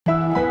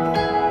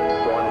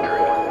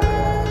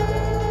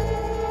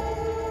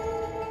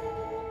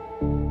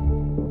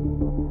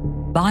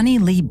Bonny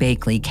Lee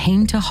Bakley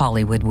came to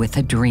Hollywood with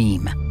a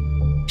dream.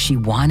 She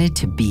wanted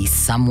to be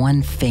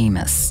someone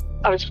famous.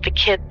 I was the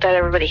kid that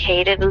everybody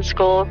hated in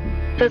school.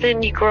 So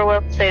then you grow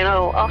up saying,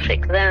 oh, I'll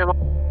fix them.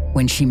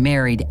 When she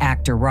married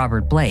actor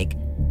Robert Blake,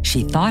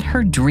 she thought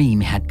her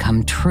dream had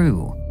come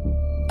true.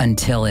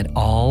 Until it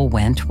all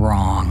went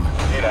wrong.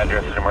 Need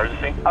address and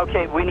emergency?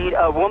 Okay, we need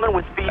a woman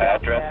with speed.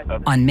 Address?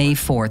 On May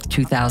 4th,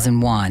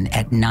 2001,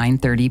 at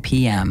 9:30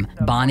 p.m.,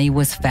 Bonny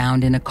was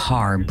found in a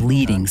car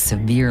bleeding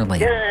severely.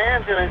 Get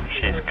an ambulance.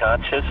 She's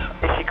conscious?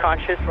 Is she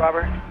conscious,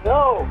 Robert?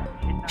 No.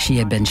 She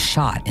had been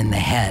shot in the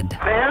head.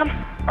 Ma'am?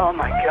 Oh,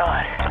 my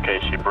God. Okay,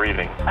 is she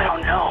breathing? I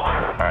don't know.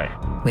 All right.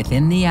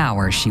 Within the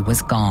hour, she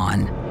was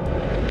gone.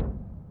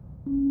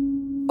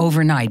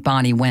 Overnight,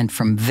 Bonny went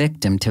from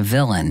victim to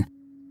villain.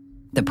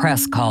 The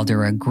press called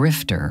her a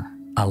grifter,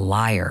 a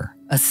liar,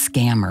 a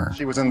scammer.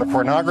 She was in the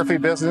pornography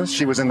business.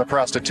 She was in the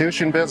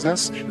prostitution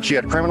business. She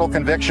had criminal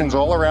convictions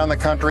all around the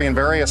country in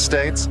various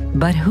states.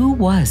 But who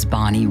was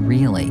Bonny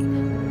really?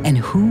 And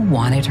who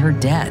wanted her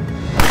dead?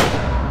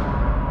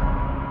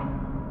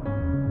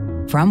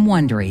 From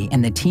Wondery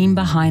and the team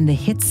behind the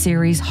hit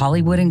series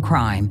Hollywood and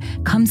Crime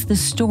comes the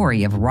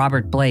story of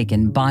Robert Blake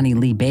and Bonny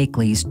Lee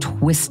Bakley's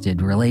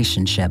twisted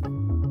relationship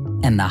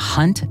and the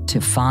hunt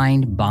to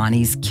find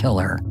Bonny's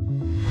killer.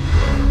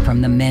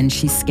 From the men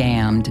she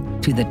scammed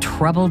to the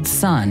troubled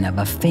son of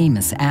a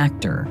famous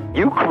actor.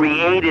 You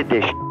created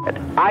this shit.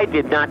 I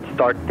did not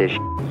start this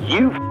shit.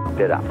 You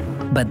f***ed it up.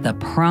 But the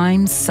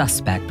prime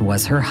suspect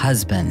was her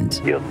husband.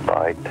 You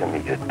lied to me,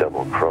 you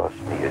double-crossed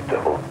me, you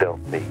double-dealt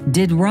me.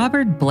 Did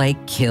Robert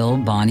Blake kill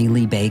Bonny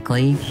Lee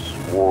Bakley? You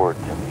swore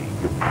to me,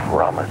 you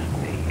promised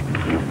me,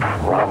 you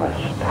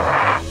promised.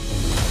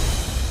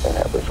 And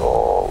that was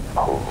all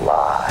a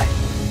lie.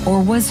 Or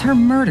was her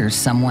murder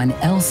someone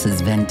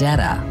else's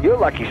vendetta? You're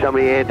lucky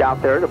somebody ain't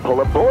out there to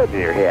pull a bullet in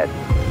your head.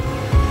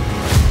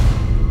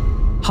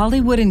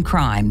 Hollywood and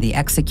Crime, The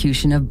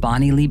Execution of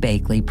Bonny Lee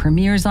Bakley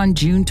premieres on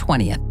June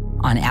 20th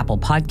on Apple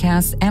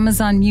Podcasts,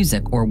 Amazon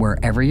Music, or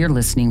wherever you're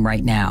listening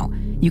right now.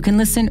 You can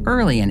listen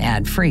early and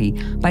ad-free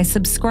by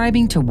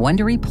subscribing to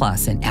Wondery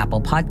Plus in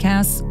Apple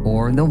Podcasts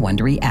or the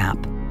Wondery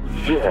app.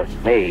 She has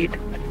made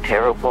a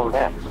terrible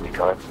mess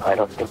because I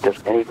don't think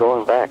there's any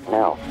going back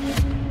now.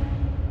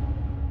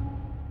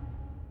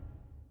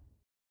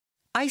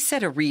 I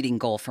set a reading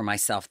goal for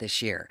myself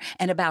this year,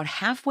 and about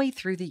halfway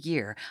through the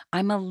year,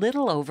 I'm a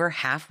little over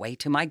halfway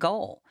to my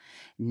goal.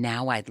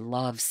 Now I'd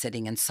love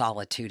sitting in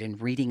solitude and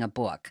reading a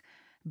book.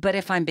 But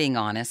if I'm being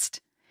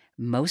honest,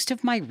 most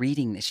of my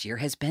reading this year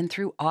has been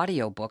through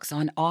audiobooks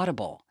on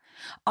Audible.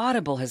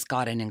 Audible has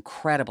got an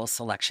incredible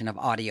selection of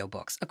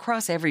audiobooks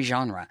across every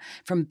genre,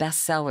 from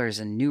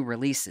bestsellers and new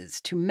releases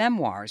to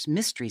memoirs,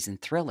 mysteries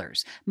and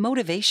thrillers,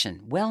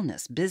 motivation,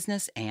 wellness,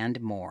 business, and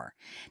more.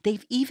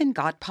 They've even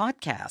got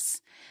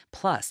podcasts,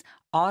 plus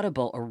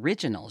Audible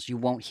originals you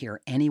won't hear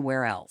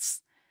anywhere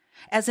else.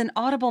 As an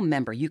Audible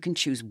member, you can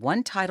choose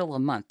one title a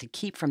month to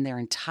keep from their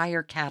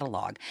entire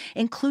catalog,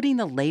 including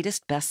the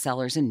latest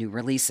bestsellers and new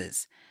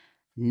releases.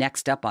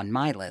 Next up on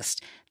my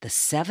list, The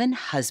 7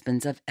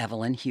 Husbands of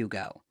Evelyn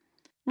Hugo.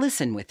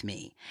 Listen with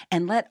me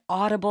and let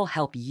Audible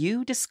help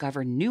you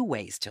discover new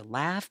ways to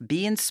laugh,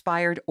 be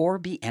inspired, or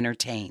be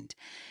entertained.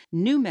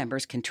 New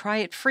members can try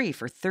it free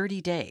for 30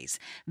 days.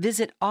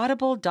 Visit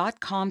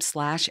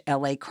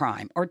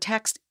audible.com/LAcrime or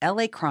text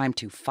LAcrime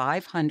to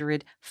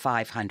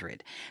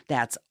 500-500.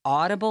 That's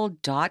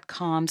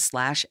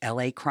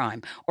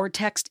audible.com/LAcrime or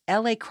text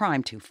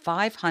LAcrime to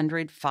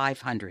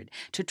 500-500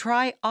 to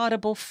try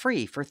Audible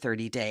free for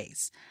 30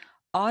 days.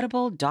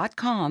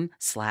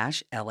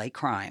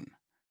 audible.com/LAcrime.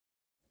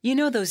 You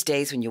know those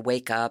days when you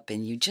wake up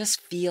and you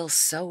just feel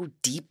so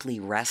deeply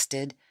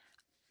rested?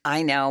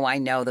 I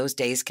know, those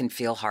days can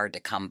feel hard to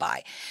come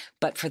by.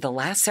 But for the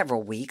last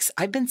several weeks,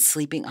 I've been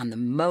sleeping on the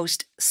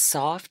most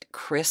soft,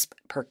 crisp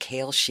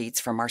percale sheets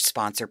from our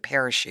sponsor,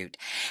 Parachute,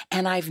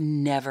 and I've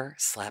never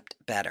slept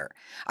better.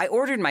 I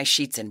ordered my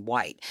sheets in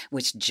white,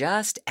 which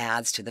just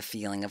adds to the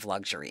feeling of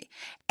luxury.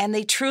 And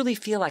they truly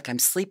feel like I'm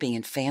sleeping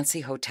in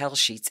fancy hotel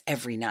sheets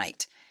every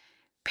night.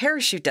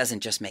 Parachute doesn't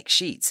just make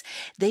sheets.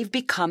 They've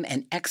become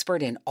an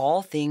expert in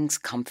all things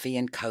comfy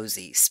and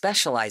cozy,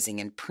 specializing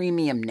in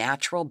premium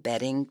natural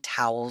bedding,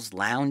 towels,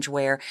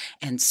 loungewear,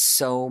 and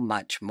so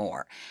much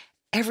more.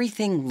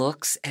 Everything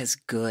looks as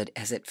good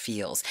as it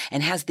feels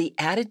and has the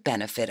added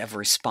benefit of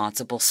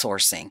responsible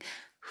sourcing.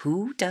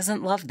 Who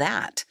doesn't love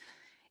that?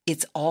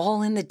 It's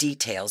all in the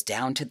details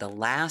down to the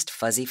last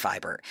fuzzy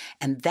fiber,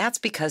 and that's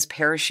because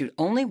Parachute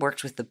only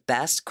works with the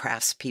best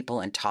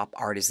craftspeople and top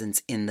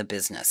artisans in the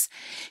business.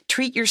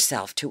 Treat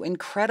yourself to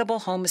incredible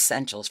home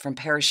essentials from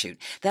Parachute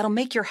that'll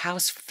make your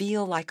house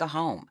feel like a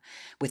home.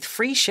 With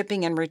free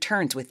shipping and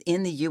returns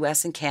within the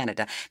U.S. and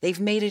Canada,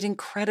 they've made it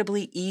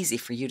incredibly easy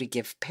for you to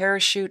give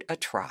Parachute a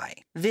try.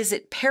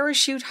 Visit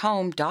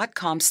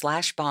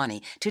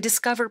parachutehome.com/Bonnie to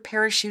discover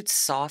Parachute's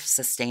soft,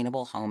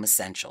 sustainable home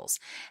essentials.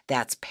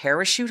 That's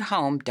parachutehome.com/Bonnie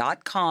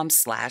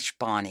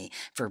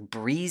for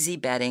breezy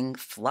bedding,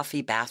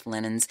 fluffy bath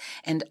linens,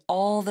 and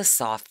all the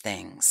soft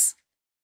things.